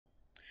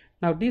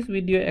Now this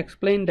video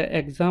explains the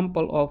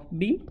example of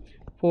beam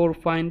for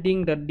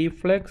finding the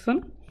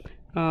deflection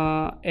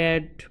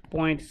at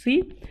point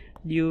C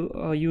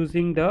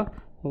using the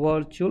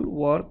virtual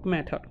work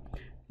method.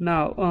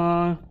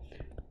 Now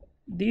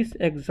this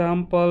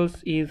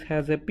examples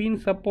has a pin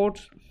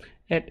supports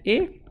at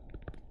A,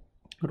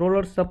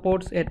 roller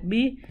supports at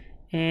B,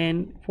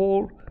 and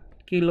 4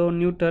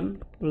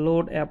 kilonewton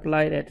load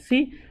applied at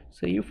C.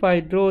 So if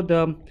I draw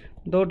the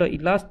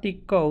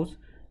elastic curves,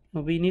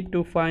 we need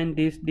to find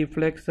this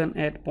deflection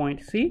at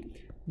point C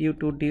due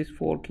to this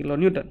 4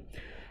 kilonewton.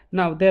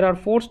 Now there are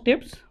 4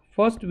 steps.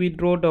 First, we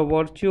draw the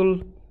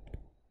virtual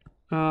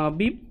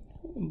beam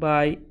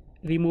by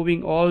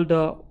removing all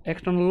the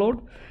external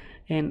load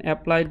and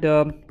apply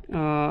the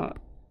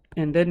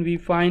and then we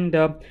find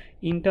the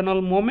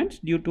internal moments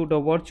due to the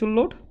virtual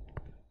load.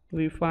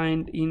 We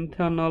find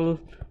internal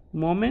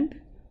moment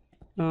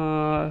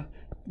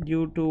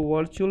due to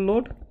virtual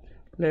load.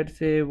 Let's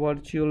say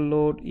virtual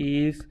load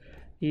is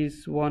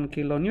 1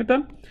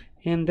 kilonewton.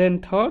 And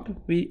then third,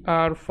 we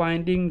are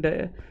finding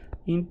the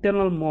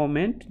internal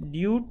moment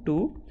due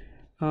to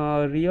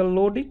real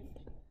loading.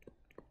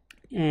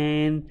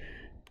 And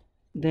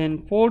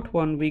then fourth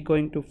one, we're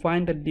going to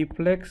find the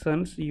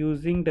deflections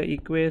using the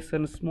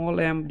equation small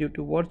m due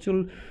to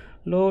virtual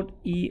load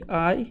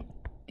EI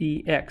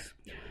dx.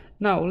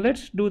 Now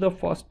let's do the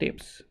first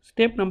steps.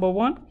 Step number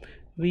 1,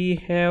 we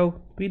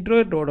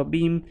draw the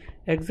beam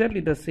exactly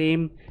the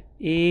same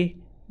A,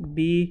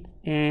 B,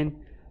 and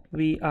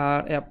we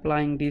are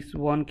applying this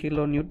 1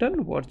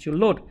 kilonewton virtual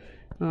load.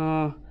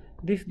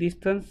 This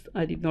distance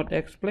I did not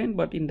explain,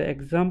 but in the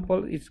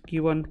example it's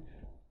given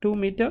 2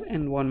 meter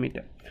and 1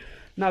 meter.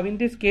 Now in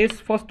this case,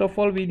 first of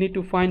all, we need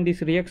to find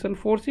these reaction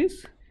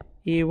forces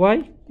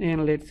AY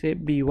and let's say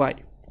BY.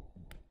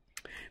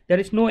 There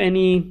is no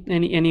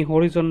any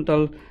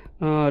horizontal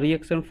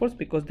reaction force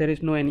because there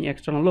is no any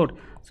external load.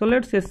 So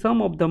let's say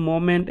sum of the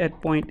moment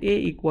at point A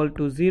equal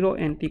to 0,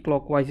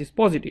 anti-clockwise is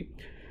positive.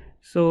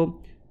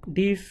 So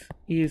this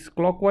is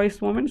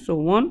clockwise moment, so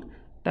 1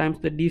 times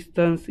the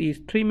distance is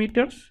 3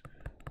 meters,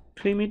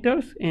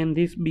 and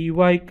this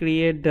BY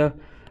create the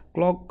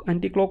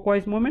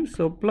anti-clockwise moment,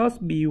 so plus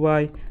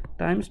BY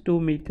times 2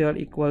 meter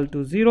equal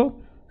to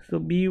 0. So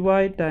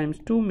BY times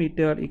 2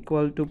 meter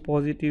equal to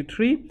positive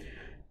 3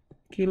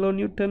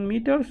 kilonewton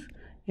meters,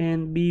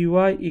 and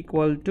BY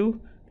equal to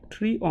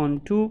 3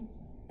 on 2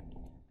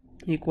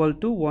 equal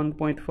to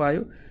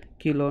 1.5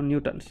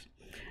 kilonewtons.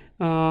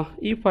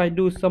 If I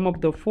do sum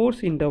of the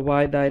force in the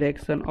y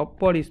direction,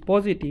 upward is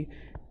positive,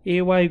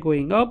 AY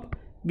going up,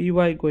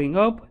 BY going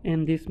up,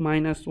 and this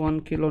minus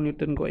 1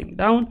 kilonewton going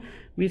down.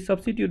 We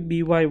substitute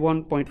BY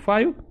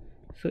 1.5,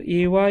 so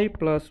AY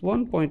plus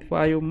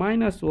 1.5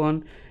 minus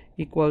 1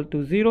 equal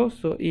to 0,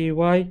 so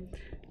AY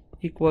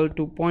equal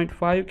to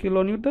 0.5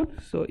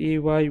 kilonewton, so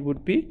AY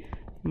would be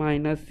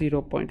minus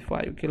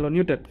 0.5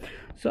 kilonewton.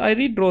 So I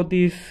redraw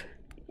this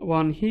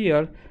one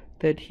here,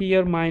 that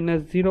here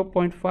minus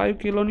 0.5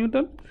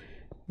 kilonewton,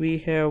 we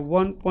have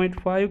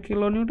 1.5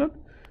 kilonewton,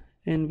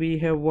 and we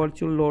have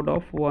virtual load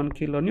of 1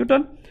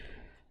 kilonewton.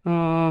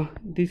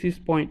 This is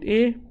point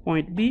A,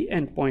 point B,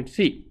 and point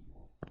C.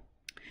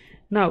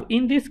 Now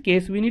in this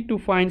case, we need to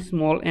find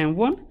small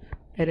m1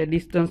 at a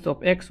distance of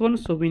x1,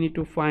 so we need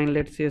to find,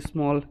 let's say,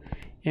 small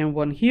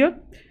m1 here,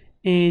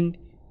 and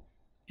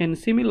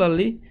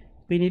similarly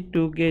we need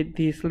to get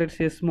this, let's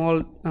say,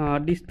 small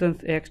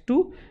distance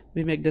x2.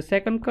 We make the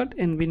second cut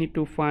and we need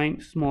to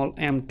find small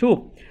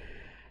m2,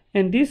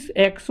 and this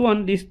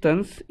x1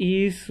 distance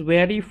is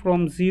vary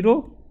from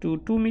 0 to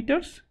 2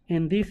 meters,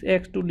 and this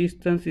x2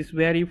 distance is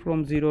vary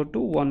from 0 to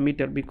 1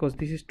 meter because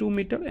this is 2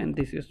 meter and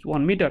this is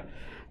 1 meter.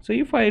 So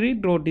if I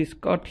redraw this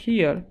cut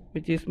here,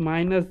 which is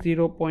minus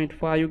 0.5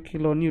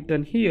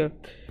 kilonewton here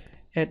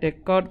at a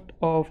cut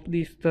of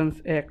distance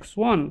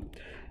x1,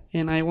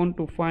 and I want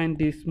to find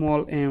this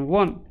small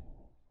m1.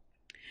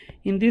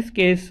 In this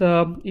case,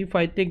 if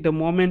I take the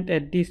moment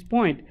at this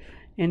point,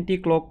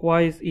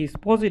 anti-clockwise is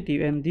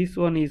positive and this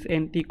one is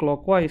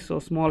anti-clockwise, so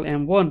small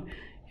m1,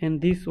 and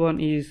this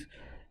one is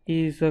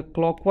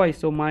clockwise,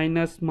 so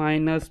minus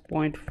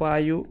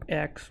 0.5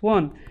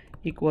 x1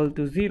 equal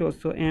to 0,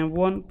 so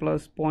m1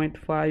 plus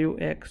 0.5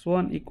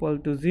 x1 equal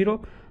to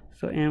 0,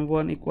 so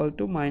m1 equal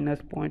to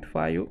minus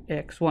 0.5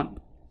 x1.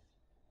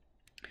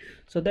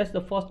 So that's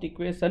the first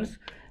equations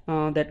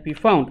that we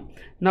found.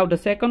 Now the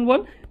second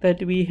one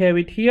that we have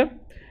it here,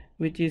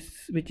 which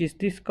is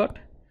this cut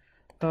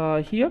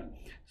here.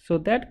 So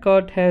that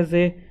cut has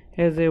a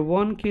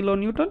 1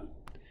 kilonewton,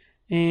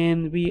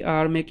 and we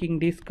are making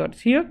these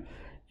cuts here,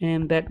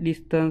 and that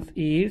distance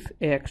is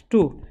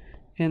x2,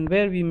 and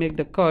where we make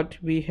the cut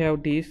we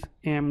have this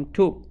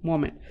m2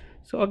 moment.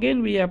 So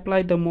again we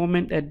apply the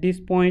moment at this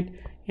point.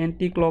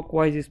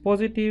 Anti-clockwise is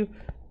positive,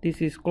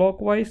 this is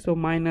clockwise, so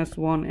minus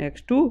 1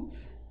 x2,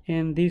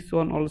 and this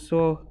one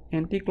also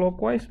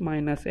anti-clockwise,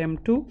 minus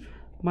m2.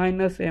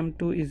 Minus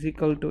m2 is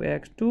equal to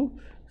x2,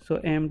 so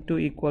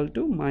m2 equal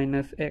to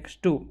minus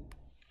x2.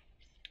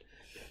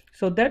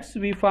 So that's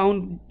we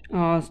found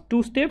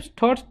 2 steps.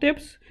 Third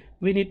steps,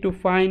 we need to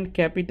find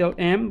capital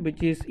M,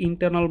 which is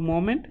internal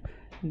moment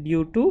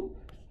due to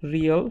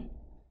real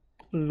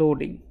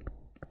loading.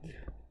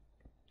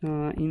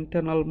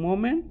 Internal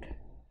moment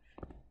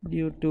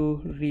due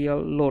to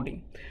real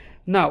loading.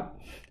 Now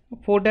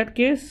for that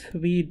case,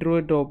 we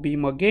draw the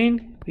beam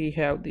again. We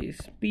have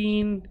this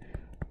pin,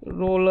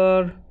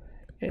 roller,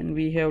 and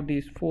we have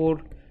this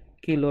 4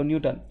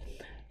 kilonewton.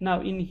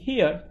 Now in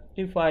here,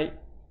 if I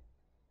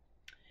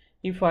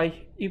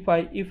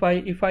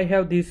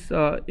have this,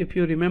 if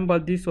you remember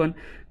this one,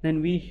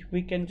 then we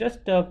can just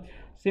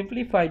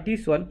simplify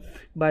this one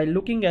by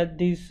looking at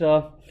this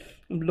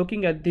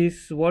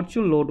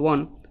virtual load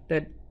one.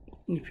 That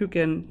if you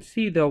can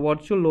see the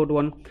virtual load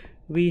one,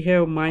 we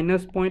have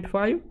minus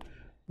 0.5,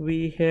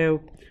 we have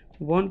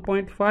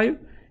 1.5,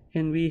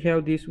 and we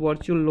have this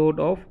virtual load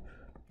of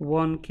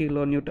 1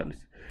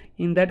 kilonewtons.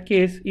 In that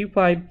case, if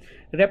I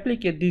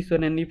replicate this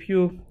one, and if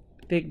you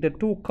take the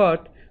two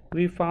cut,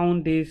 we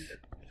found this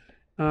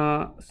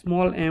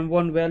small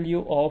m1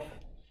 value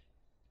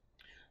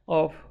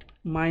of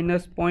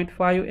minus 0.5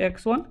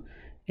 x1,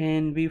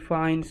 and we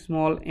find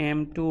small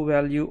m2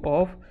 value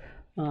of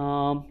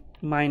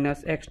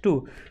minus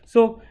x2.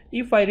 So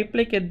if I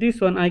replicate this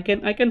one, I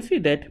can see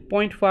that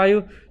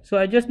 0.5. So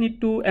I just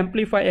need to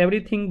amplify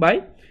everything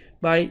by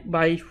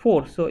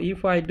 4. So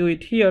if I do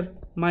it here,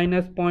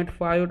 minus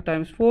 0.5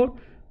 times 4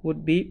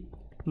 would be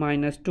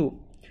minus 2.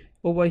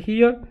 Over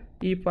here,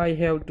 if I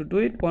have to do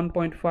it,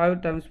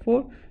 1.5 times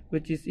 4,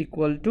 which is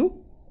equal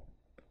to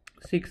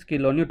 6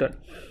 kilonewton.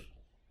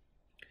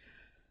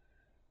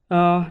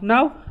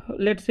 Now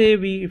let's say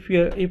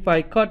if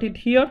I cut it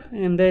here,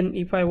 and then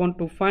if I want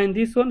to find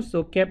this one,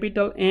 so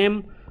capital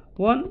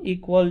M1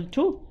 equal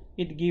to,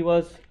 it give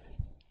us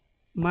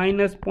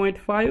minus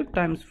 0.5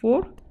 times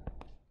 4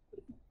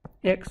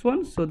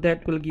 x1, so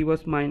that will give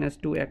us minus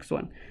 2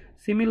 x1.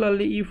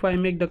 Similarly, if I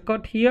make the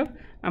cut here,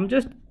 I'm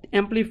just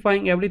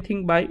amplifying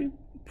everything by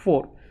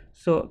 4,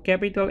 so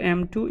capital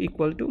M2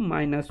 equal to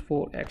minus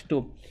 4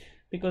 x2,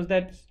 because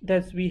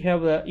that's we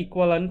have a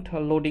equivalent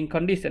loading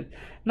condition.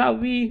 Now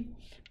we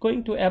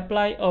going to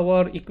apply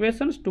our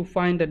equations to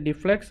find the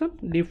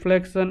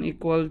deflection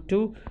equal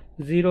to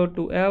 0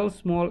 to L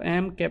small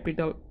m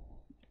capital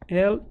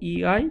L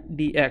EI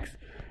dx.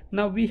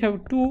 Now we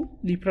have two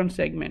different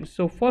segments,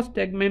 so first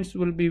segments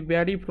will be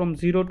vary from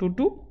 0 to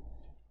 2.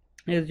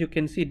 As you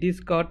can see, this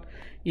cut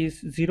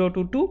is 0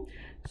 to 2,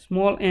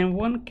 small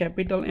m1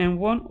 capital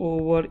M1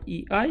 over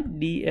EI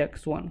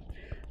dx1.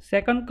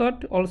 Second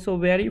cut also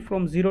vary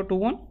from 0 to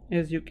 1.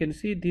 As you can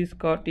see, this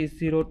cut is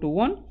 0 to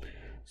 1,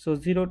 so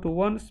 0 to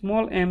 1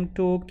 small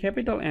m2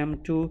 capital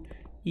M2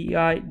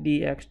 EI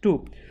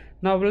dx2.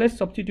 Now let's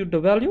substitute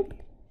the value.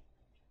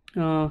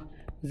 0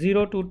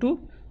 to 2,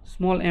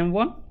 small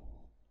m1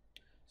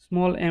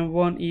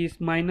 is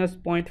minus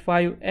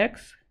 0.5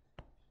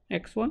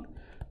 x1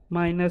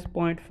 minus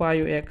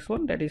 0.5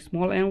 x1, that is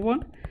small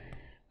m1.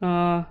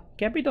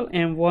 Capital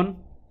M1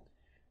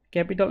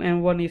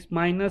 is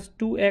minus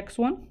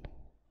 2x1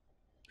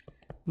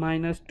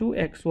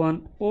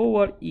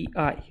 over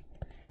EI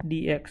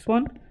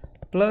dx1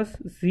 plus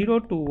 0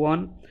 to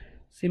 1.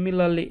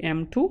 Similarly,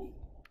 M2,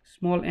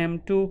 small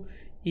m2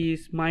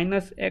 is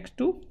minus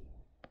x2,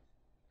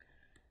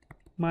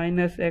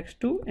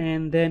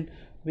 and then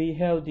we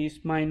have this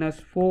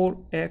minus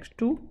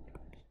 4x2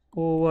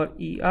 over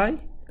EI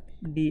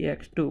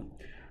dx2.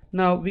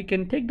 Now we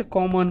can take the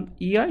common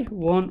EI,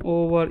 1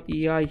 over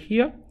EI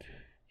here,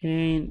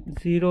 and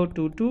 0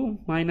 to 2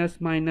 minus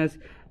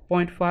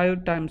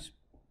 0.5 times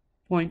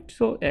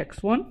so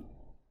x1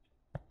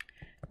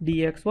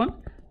 dx1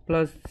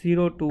 plus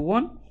 0 to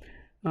 1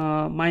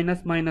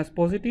 minus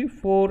positive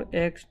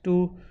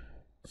 4x2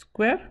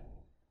 square,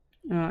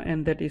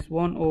 and that is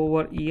 1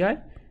 over EI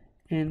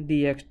and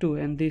dx2,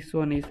 and this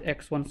one is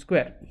x1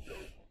 square.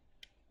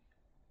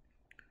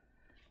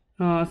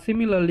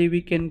 Similarly,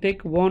 we can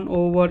take 1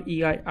 over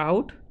EI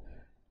out.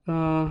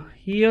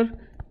 Here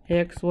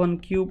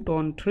x1 cubed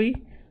on 3,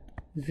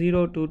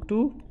 0 to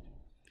 2.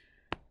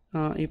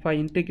 If I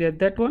integrate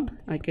that one,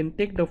 I can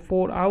take the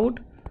 4 out,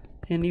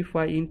 and if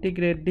I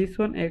integrate this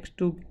one,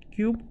 x2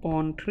 cubed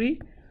on 3,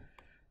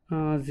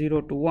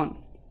 0 to 1.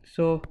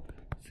 So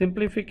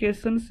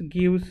simplifications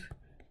gives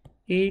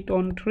 8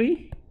 on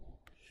 3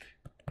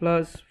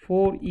 plus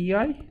 4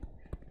 EI,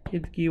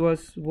 it gives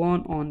us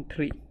 1 on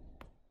 3.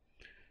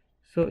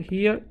 So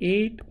here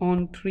 8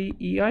 on 3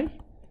 EI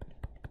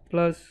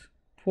plus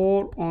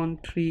 4 on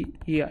 3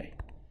 EI,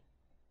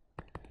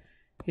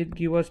 it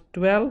gives us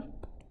 12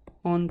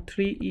 on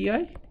 3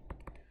 EI,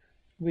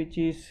 which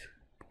is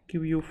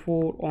give you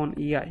 4 on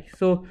EI.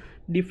 So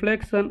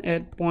deflection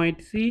at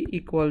point C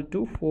equal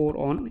to 4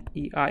 on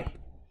EI.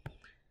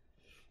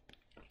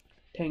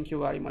 Thank you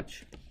very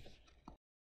much.